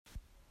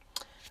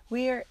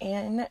We are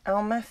in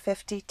Alma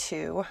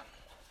 52,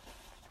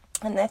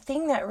 and the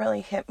thing that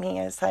really hit me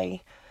as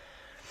I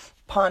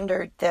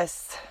pondered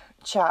this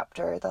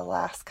chapter the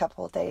last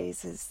couple of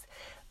days is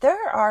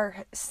there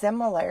are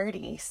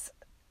similarities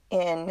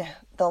in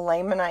the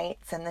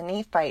Lamanites and the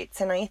Nephites,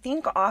 and I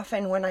think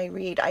often when I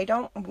read, I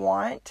don't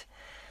want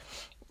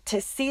to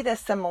see the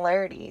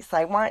similarities.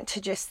 I want to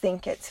just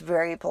think it's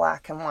very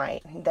black and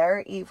white.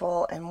 They're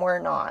evil and we're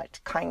not,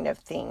 kind of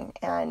thing.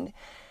 And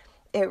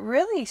it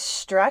really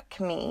struck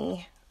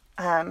me,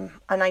 and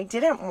I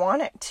didn't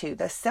want it to,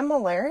 the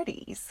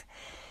similarities.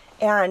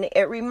 And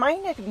it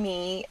reminded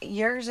me,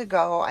 years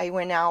ago, I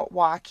went out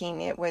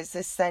walking. It was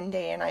a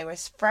Sunday, and I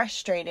was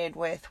frustrated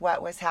with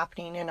what was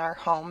happening in our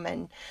home.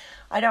 And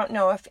I don't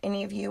know if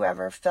any of you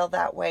ever feel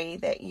that way,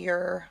 that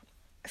you're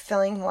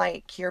feeling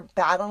like you're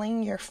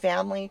battling your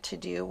family to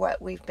do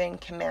what we've been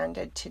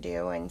commanded to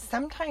do. And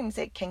sometimes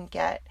it can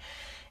get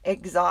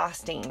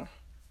exhausting.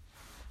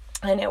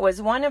 And it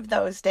was one of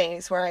those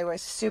days where I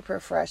was super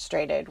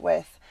frustrated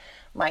with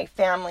my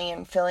family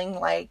and feeling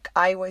like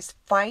I was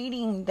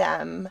fighting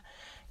them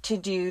to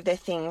do the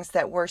things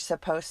that we're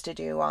supposed to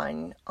do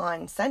on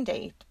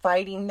Sunday,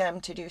 fighting them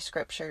to do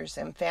scriptures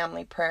and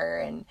family prayer.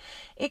 And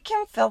it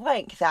can feel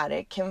like that.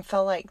 It can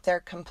feel like they're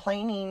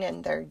complaining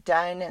and they're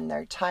done and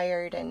they're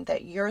tired and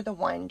that you're the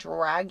one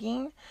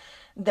dragging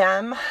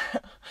them.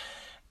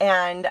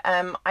 And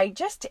I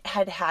just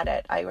had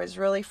it. I was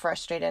really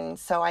frustrated. And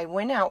so I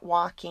went out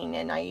walking,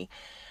 and I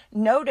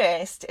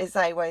noticed as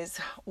I was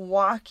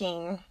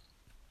walking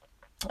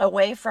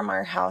away from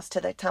our house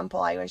to the temple,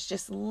 I was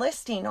just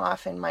listing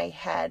off in my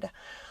head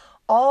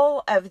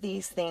all of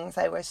these things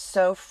I was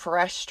so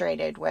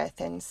frustrated with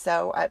and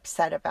so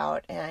upset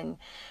about, and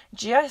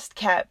just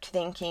kept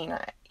thinking,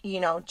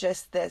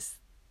 just this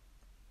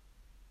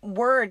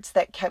words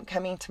that kept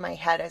coming to my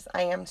head is,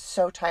 I am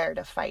so tired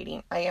of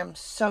fighting. I am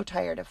so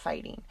tired of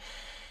fighting.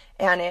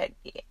 And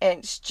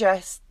it's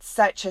just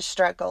such a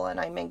struggle, and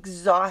I'm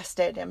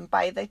exhausted. And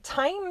by the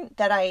time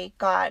that I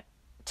got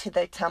to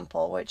the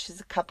temple, which is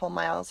a couple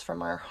miles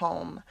from our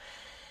home,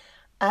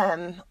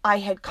 I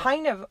had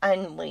kind of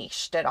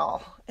unleashed it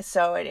all.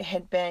 So it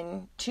had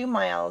been 2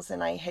 miles,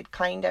 and I had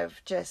kind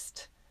of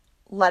just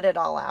let it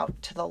all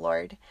out to the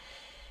Lord.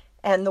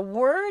 And the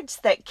words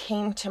that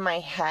came to my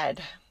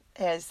head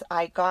as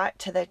I got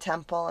to the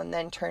temple and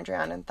then turned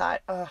around and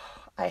thought,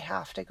 I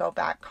have to go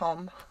back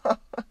home.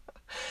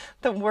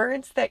 The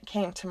words that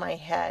came to my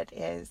head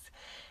is,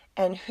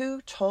 and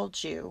who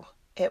told you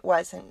it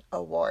wasn't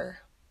a war?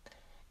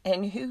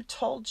 And who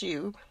told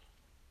you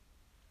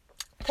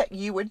that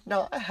you would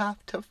not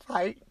have to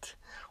fight?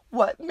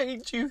 What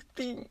made you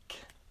think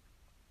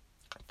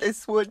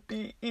this would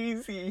be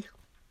easy?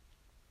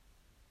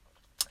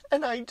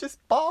 And I just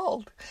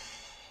bawled,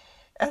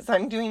 as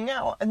I'm doing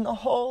now. And the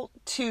whole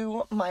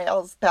 2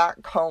 miles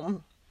back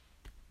home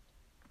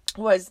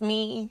was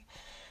me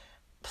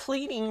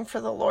pleading for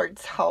the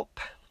Lord's help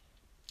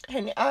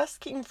and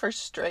asking for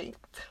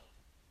strength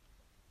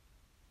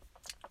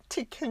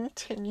to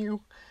continue,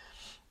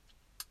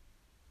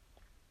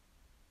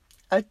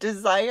 a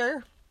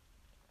desire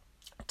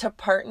to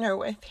partner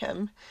with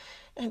Him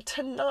and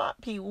to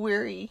not be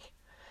weary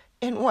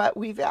in what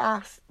we've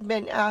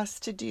been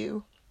asked to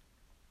do,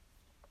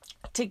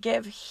 to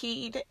give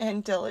heed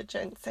and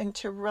diligence, and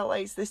to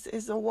realize this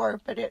is a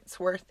war, but it's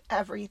worth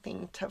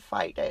everything to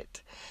fight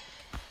it.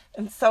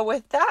 And so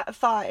with that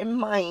thought in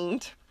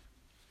mind,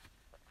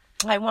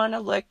 I want to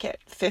look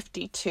at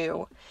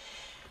 52.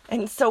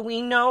 And so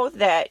we know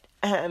that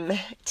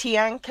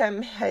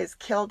Teancum has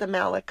killed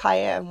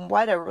Amalickiah, and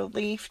what a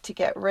relief to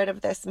get rid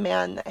of this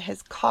man that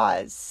has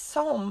caused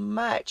so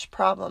much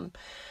problem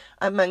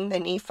among the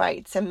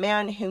Nephites, a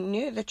man who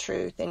knew the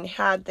truth and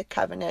had the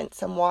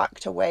covenants and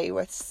walked away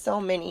with so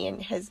many,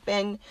 and has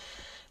been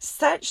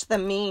such the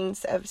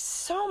means of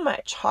so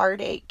much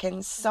heartache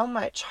and so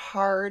much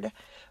hard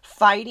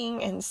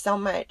fighting and so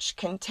much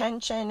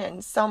contention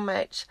and so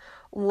much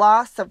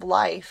loss of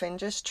life and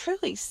just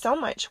truly so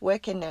much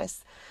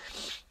wickedness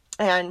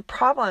and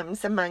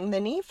problems among the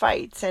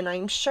Nephites. And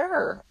I'm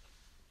sure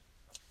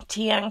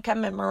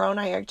Teancum and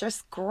Moroni are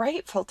just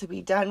grateful to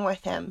be done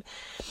with him.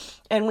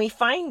 And we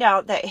find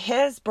out that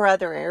his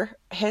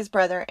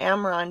brother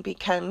Amram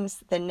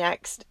becomes the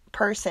next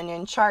person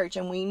in charge.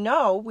 And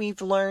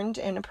we've learned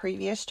in a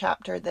previous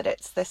chapter that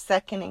it's the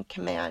second in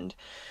command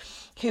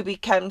who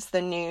becomes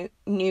the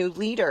new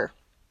leader.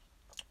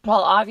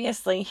 Well,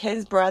 obviously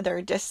his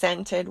brother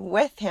dissented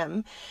with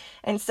him.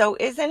 And so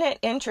isn't it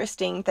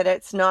interesting that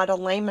it's not a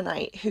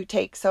Lamanite who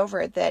takes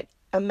over, that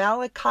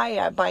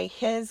Amalickiah, by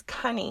his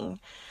cunning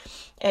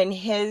and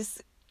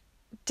his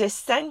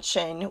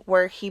dissension,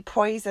 where he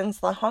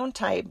poisons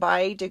Lahontai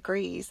by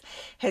degrees,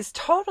 has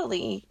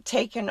totally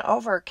taken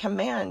over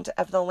command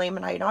of the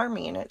Lamanite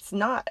army. And it's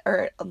not,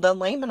 or the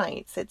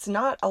Lamanites, it's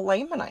not a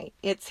Lamanite,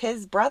 it's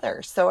his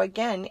brother. So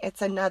again,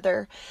 it's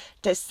another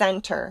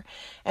dissenter.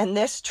 And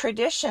this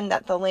tradition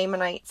that the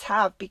Lamanites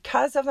have,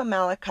 because of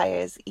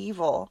Amalickiah's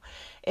evil,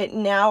 it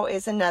now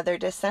is another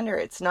dissenter.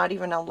 It's not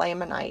even a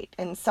Lamanite.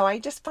 And so I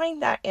just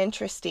find that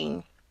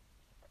interesting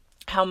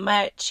how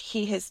much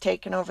he has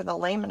taken over the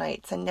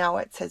Lamanites, and now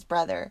it's his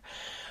brother.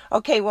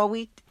 Okay, well,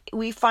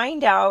 we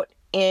find out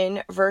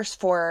in verse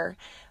 4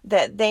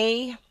 that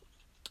they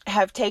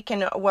have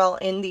taken, well,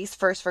 in these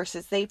first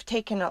verses, they've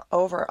taken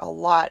over a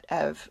lot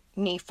of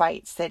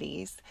Nephite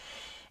cities.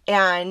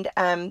 And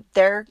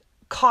their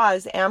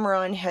cause,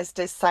 Amram has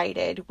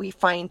decided, we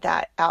find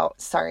that out,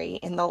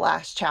 in the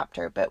last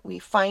chapter, but we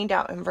find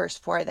out in verse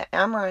 4 that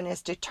Amram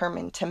is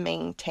determined to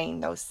maintain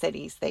those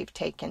cities they've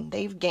taken.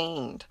 They've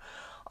gained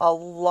a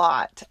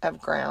lot of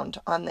ground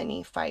on the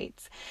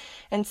Nephites.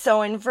 And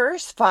so in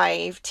verse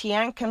 5,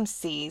 Teancum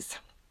sees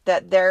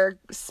that they're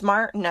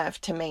smart enough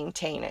to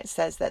maintain. It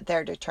says that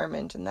they're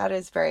determined, and that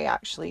is very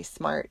actually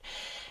smart.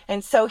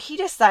 And so he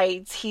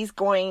decides he's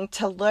going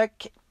to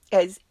look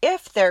as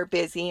if they're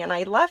busy. And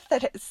I love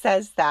that it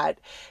says that,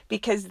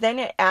 because then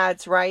it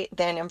adds right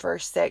then in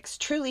verse 6,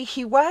 truly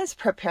he was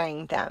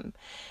preparing them.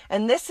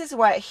 And this is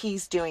what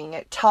he's doing.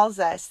 It tells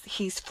us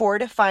he's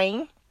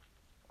fortifying,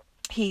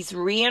 he's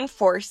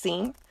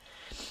reinforcing,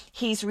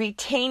 he's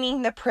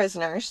retaining the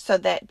prisoners so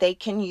that they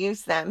can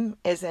use them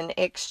as an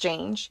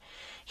exchange.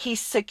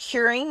 He's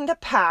securing the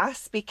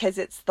pass because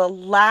it's the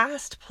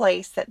last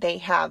place that they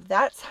have.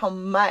 That's how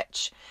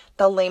much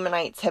the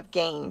Lamanites have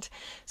gained.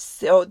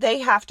 So they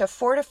have to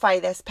fortify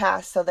this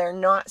pass so they're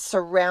not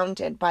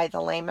surrounded by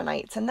the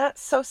Lamanites. And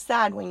that's so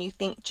sad when you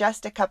think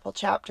just a couple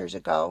chapters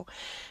ago,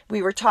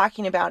 we were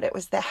talking about it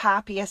was the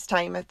happiest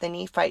time of the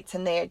Nephites,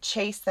 and they had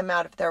chased them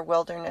out of their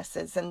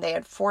wildernesses and they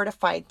had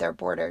fortified their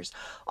borders.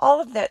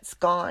 All of that's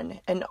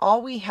gone, and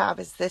all we have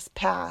is this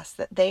pass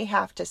that they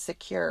have to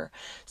secure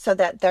so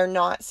that they're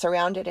not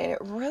surrounded. And it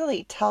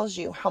really tells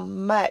you how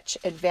much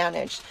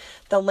advantage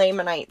the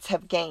Lamanites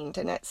have gained,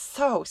 and it's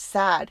so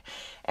sad.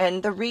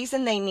 And the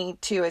reason they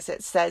need to, as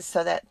it says,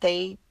 so that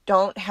the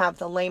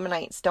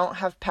Lamanites don't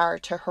have power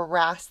to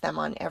harass them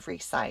on every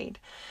side.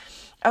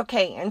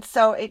 Okay, and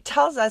so it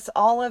tells us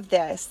all of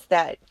this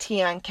that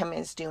Teancum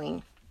is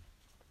doing.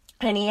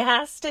 And he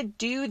has to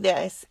do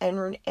this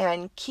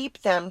and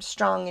keep them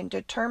strong and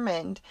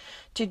determined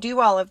to do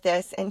all of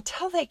this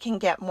until they can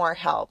get more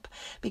help.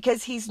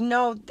 Because he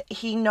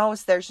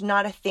knows there's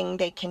not a thing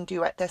they can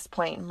do at this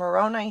point.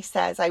 Moroni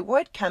says, I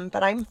would come,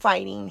 but I'm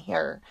fighting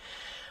here.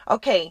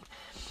 Okay,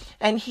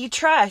 and he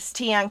trusts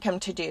Teancum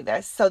to do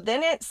this. So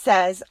then it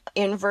says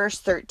in verse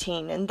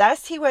 13, and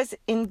thus he was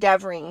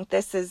endeavoring,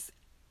 this is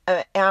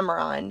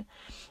Amram,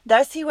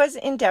 thus he was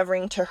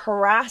endeavoring to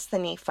harass the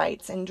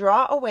Nephites and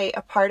draw away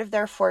a part of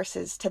their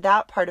forces to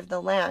that part of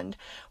the land,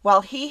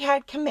 while he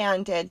had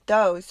commanded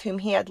those whom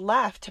he had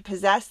left to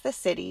possess the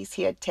cities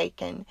he had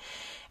taken.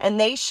 And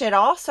they should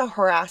also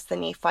harass the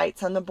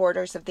Nephites on the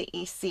borders of the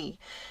East Sea.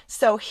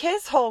 So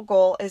his whole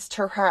goal is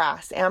to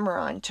harass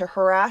Amram, to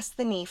harass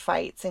the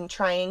Nephites and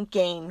try and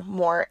gain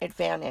more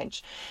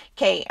advantage.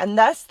 Okay, and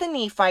thus the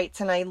Nephites,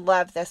 and I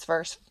love this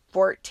verse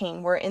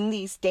 14, we're in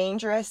these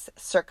dangerous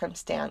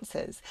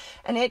circumstances,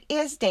 and it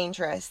is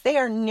dangerous. They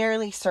are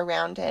nearly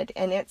surrounded,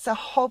 and it's a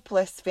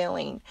hopeless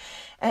feeling,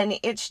 and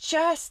it's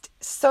just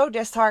so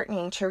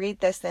disheartening to read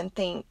this and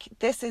think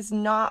this is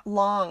not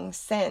long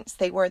since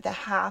they were the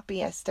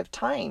happiest of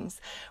times,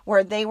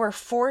 where they were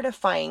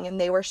fortifying and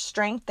they were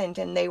strengthened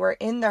and they were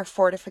in their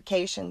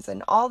fortifications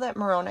and all that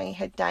Moroni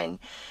had done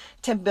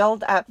to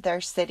build up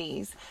their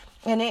cities.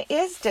 And it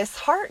is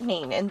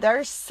disheartening, and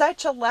there's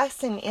such a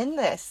lesson in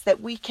this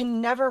that we can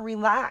never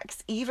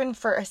relax even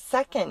for a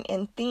second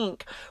and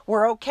think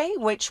we're okay,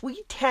 which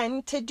we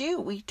tend to do.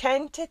 We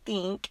tend to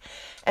think,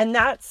 and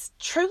that's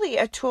truly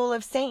a tool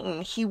of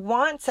Satan. He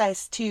wants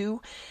us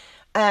to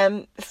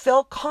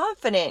feel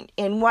confident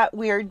in what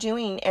we're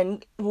doing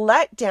and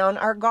let down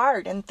our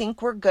guard and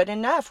think we're good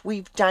enough.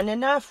 We've done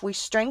enough. We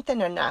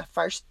strengthen enough.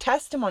 Our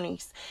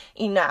testimonies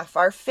enough.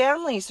 Our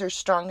families are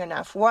strong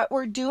enough. What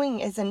we're doing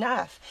is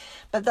enough.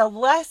 But the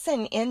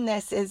lesson in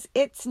this is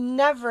it's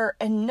never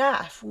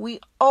enough.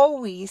 We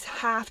always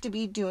have to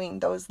be doing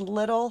those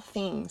little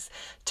things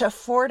to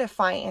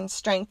fortify and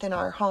strengthen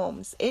our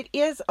homes. It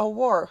is a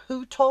war.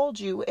 Who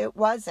told you it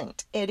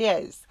wasn't? It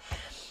is.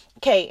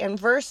 Okay, in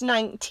verse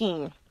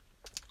 19,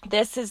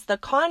 this is the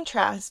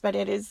contrast, but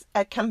it is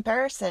a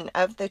comparison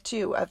of the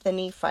two of the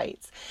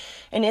Nephites.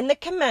 And in the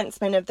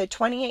commencement of the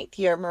 28th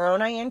year,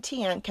 Moroni and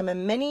Teancum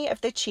and many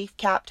of the chief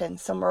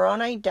captains, so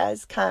Moroni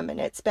does come, and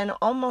it's been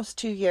almost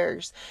 2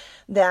 years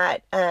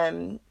that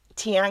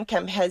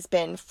Teancum has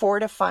been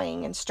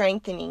fortifying and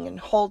strengthening and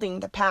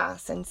holding the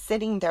pass and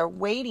sitting there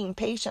waiting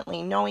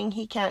patiently, knowing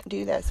he can't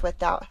do this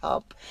without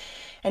help.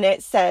 And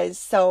it says,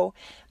 so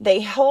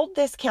they hold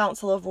this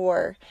council of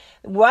war,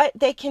 what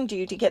they can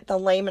do to get the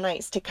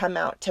Lamanites to come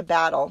out to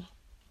battle.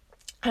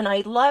 And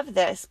I love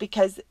this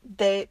because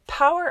the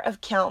power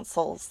of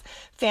councils,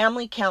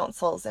 family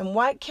councils, and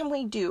what can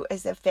we do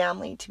as a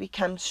family to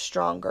become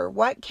stronger?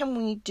 What can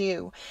we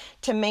do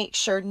to make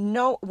sure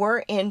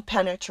we're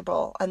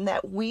impenetrable and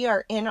that we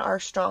are in our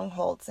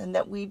strongholds and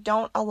that we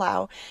don't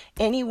allow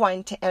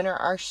anyone to enter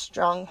our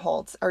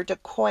strongholds or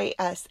decoy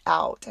us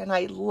out? And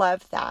I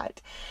love that.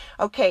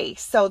 Okay,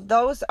 so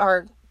those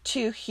are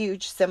two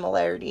huge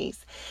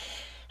similarities.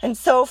 And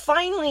so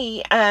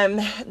finally,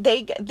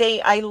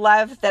 I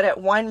love that at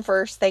one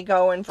verse they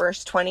go in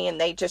verse 20 and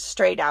they just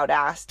straight out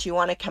ask, "Do you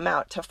want to come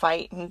out to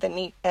fight?" And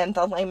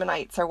the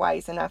Lamanites are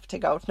wise enough to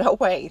go, "No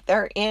way."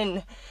 They're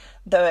in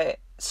the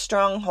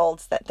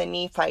strongholds that the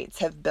Nephites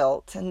have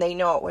built, and they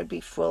know it would be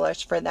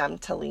foolish for them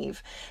to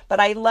leave. But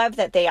I love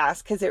that they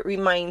ask, because it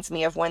reminds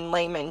me of when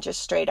Laman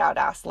just straight out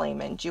asked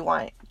Laman,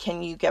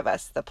 can you give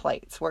us the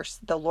plates where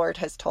the Lord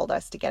has told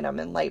us to get them?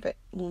 And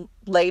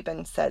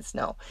Laban says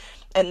no,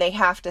 and they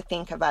have to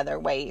think of other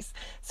ways.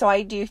 So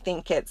I do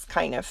think it's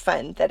kind of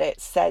fun that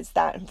it says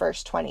that in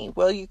verse 20,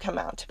 "Will you come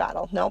out to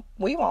battle?" Nope,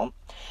 we won't.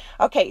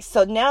 Okay,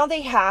 so now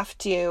they have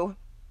to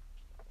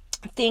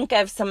think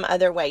of some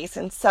other ways.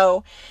 And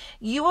so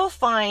you will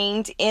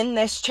find in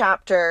this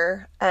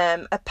chapter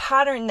a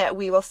pattern that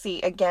we will see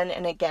again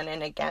and again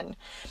and again.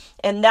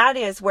 And that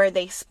is where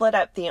they split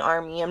up the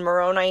army. And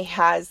Moroni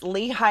has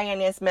Lehi and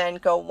his men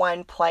go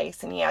one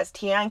place, and he has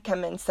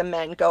Teancum and some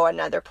men go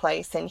another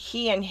place, and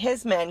he and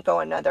his men go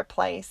another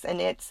place.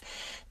 And it's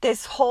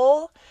this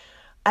whole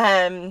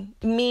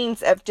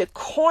means of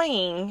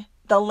decoying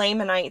the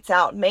Lamanites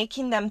out,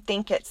 making them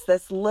think it's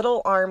this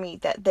little army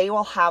that they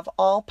will have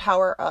all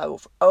power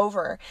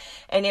over.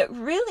 And it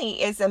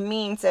really is a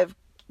means of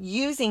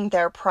using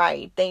their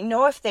pride. They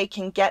know if they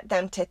can get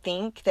them to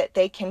think that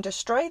they can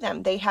destroy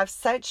them. They have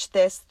such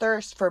this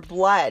thirst for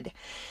blood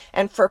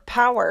and for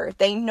power.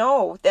 They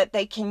know that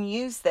they can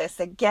use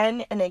this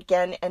again and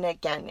again and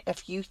again.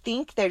 If you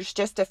think there's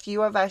just a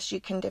few of us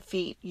you can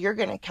defeat, you're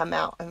going to come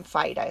out and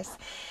fight us.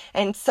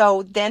 And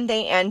so then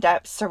they end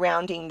up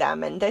surrounding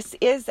them. And this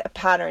is a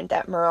pattern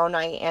that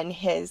Moroni and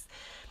his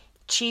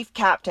chief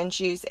captains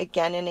use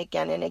again and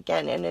again and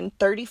again. And in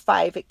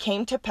 35, it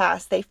came to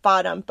pass they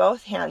fought on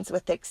both hands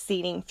with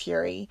exceeding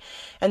fury.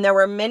 And there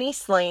were many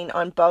slain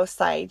on both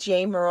sides.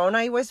 Yea,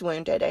 Moroni was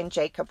wounded, and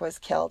Jacob was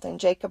killed. And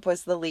Jacob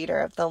was the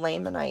leader of the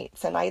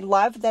Lamanites. And I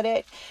love that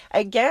it,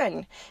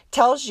 again,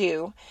 tells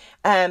you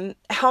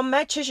how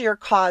much is your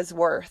cause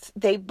worth?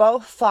 They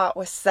both fought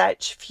with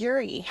such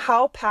fury.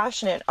 How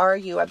passionate are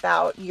you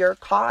about your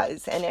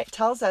cause? And it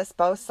tells us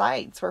both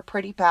sides were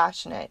pretty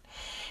passionate.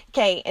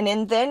 Okay,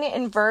 and then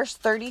in verse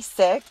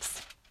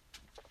 36,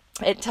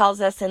 it tells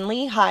us, "And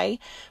Lehi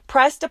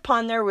pressed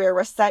upon their rear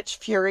with such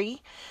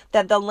fury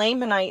that the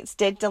Lamanites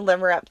did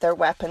deliver up their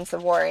weapons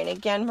of war." And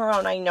again,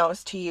 Moroni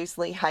knows to use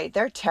Lehi.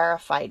 They're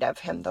terrified of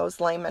him, those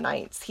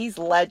Lamanites. He's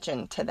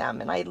legend to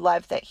them, and I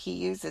love that he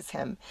uses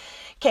him.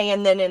 Okay,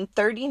 and then in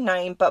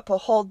 39, "But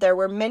behold, there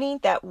were many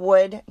that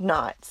would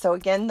not." So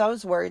again,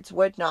 those words,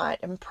 would not,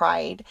 and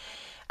pride,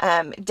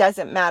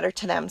 doesn't matter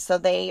to them. So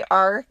they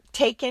are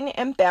taken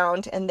and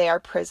bound, and they are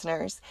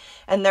prisoners.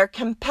 And they're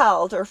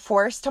compelled or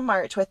forced to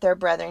march with their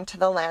brethren to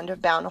the land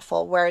of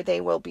Bountiful, where they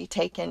will be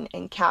taken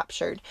and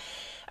captured,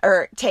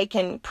 or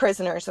taken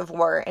prisoners of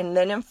war. And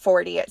then in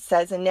 40 it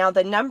says, "And now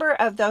the number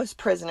of those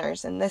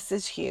prisoners," and this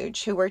is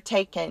huge, "who were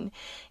taken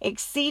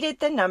exceeded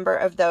the number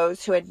of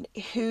those who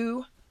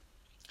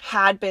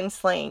had been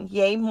slain,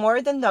 yea,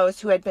 more than those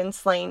who had been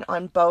slain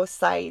on both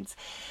sides."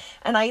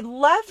 And I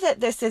love that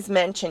this is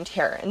mentioned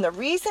here. And the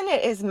reason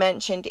it is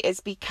mentioned is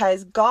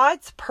because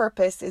God's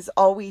purpose is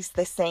always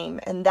the same,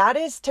 and that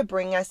is to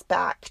bring us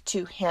back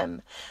to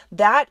Him.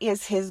 That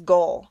is His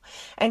goal.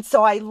 And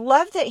so I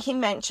love that He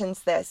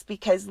mentions this,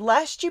 because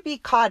lest you be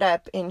caught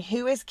up in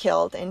who is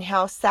killed and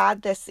how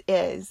sad this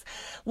is,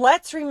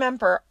 let's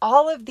remember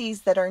all of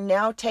these that are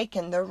now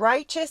taken. The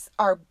righteous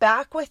are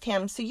back with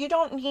Him, so you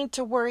don't need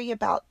to worry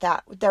about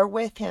that. They're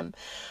with Him.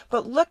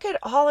 But look at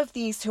all of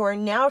these who are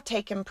now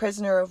taken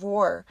prisoner of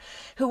war,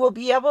 who will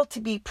be able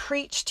to be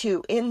preached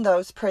to in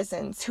those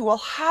prisons, who will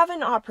have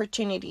an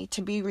opportunity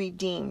to be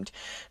redeemed,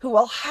 who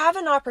will have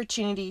an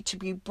opportunity to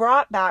be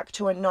brought back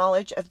to a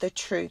knowledge of the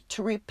truth,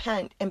 to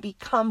repent and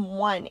become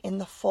one in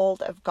the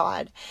fold of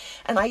God.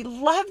 And I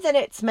love that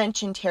it's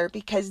mentioned here,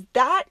 because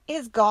that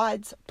is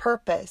God's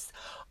purpose,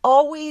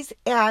 always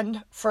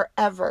and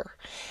forever.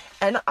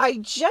 And I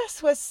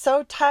just was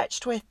so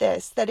touched with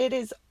this, that it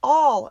is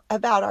all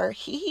about our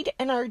heed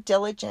and our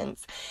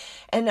diligence.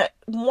 And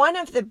one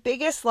of the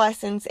biggest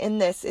lessons in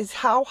this is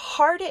how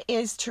hard it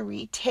is to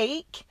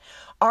retake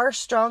our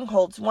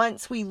strongholds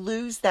once we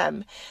lose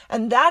them.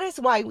 And that is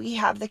why we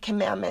have the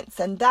commandments.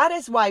 And that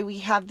is why we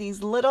have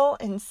these little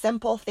and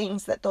simple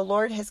things that the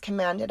Lord has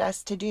commanded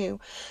us to do,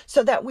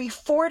 so that we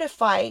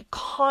fortify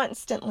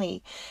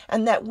constantly,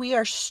 and that we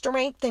are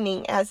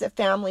strengthening as a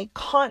family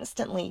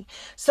constantly,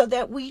 so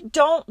that we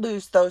don't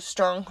lose those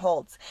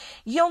strongholds.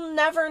 You'll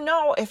never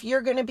know if you're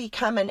going to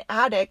become an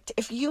addict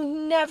if you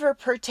never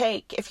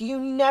partake, if you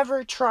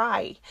never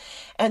try.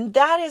 And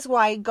that is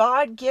why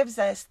God gives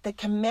us the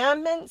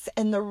commandments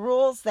and the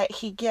rules that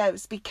He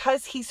gives,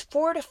 because He's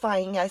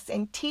fortifying us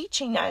and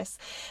teaching us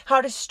how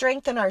to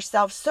strengthen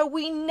ourselves, so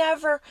we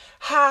never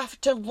have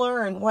to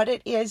learn what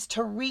it is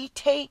to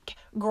retake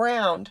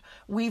ground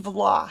we've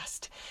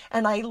lost.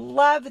 And I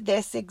love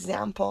this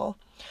example.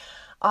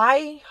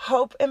 I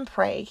hope and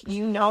pray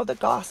you know the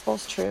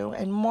gospel's true,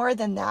 and more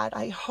than that,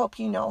 I hope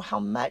you know how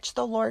much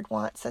the Lord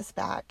wants us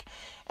back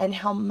and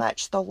how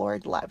much the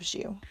Lord loves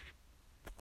you.